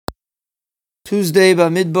Tuesday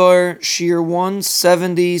Bamidbar, Shiur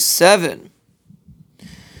 177.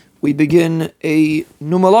 We begin a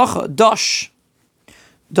new Melacha, Dosh.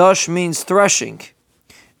 Dosh means threshing.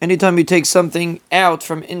 Anytime you take something out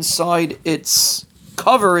from inside its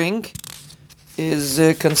covering is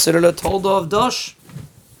considered a tolda of Dosh.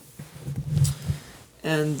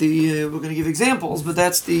 And we're going to give examples, but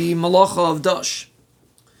that's the Melacha of Dosh.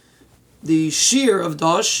 The Shiur of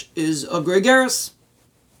Dosh is a gregaris,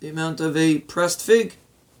 the amount of a pressed fig.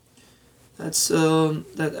 That's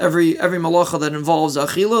that every Melacha that involves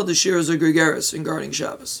achila, the Shiur is a gregaris in guarding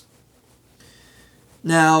Shabbos.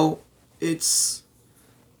 Now,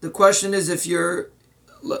 the question is if you're,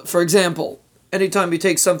 for example, anytime you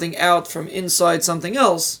take something out from inside something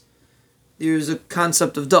else, there's a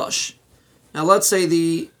concept of Dosh. Now let's say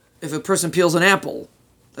if a person peels an apple,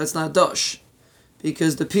 that's not Dosh,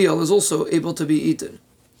 because the peel is also able to be eaten,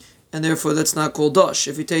 and therefore that's not called Dosh.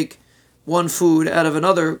 If you take one food out of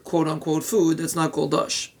another quote-unquote food, that's not called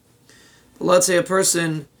Dosh. But let's say a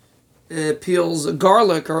person peels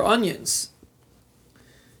garlic or onions.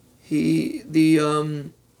 The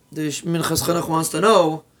Minchas Chinuch wants to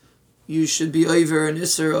know, you should be over an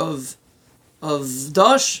isser of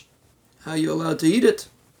Dosh. How are you allowed to eat it?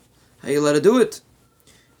 How are you allowed to do it?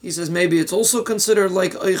 He says maybe it's also considered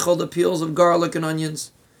like eichel, the peels of garlic and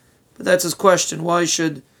onions. But that's his question. Why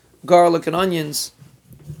should garlic and onions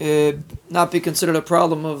not be considered a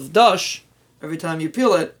problem of Dosh every time you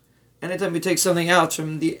peel it? Anytime you take something out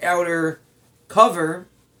from the outer cover,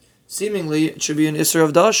 seemingly it should be an isser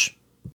of Dosh.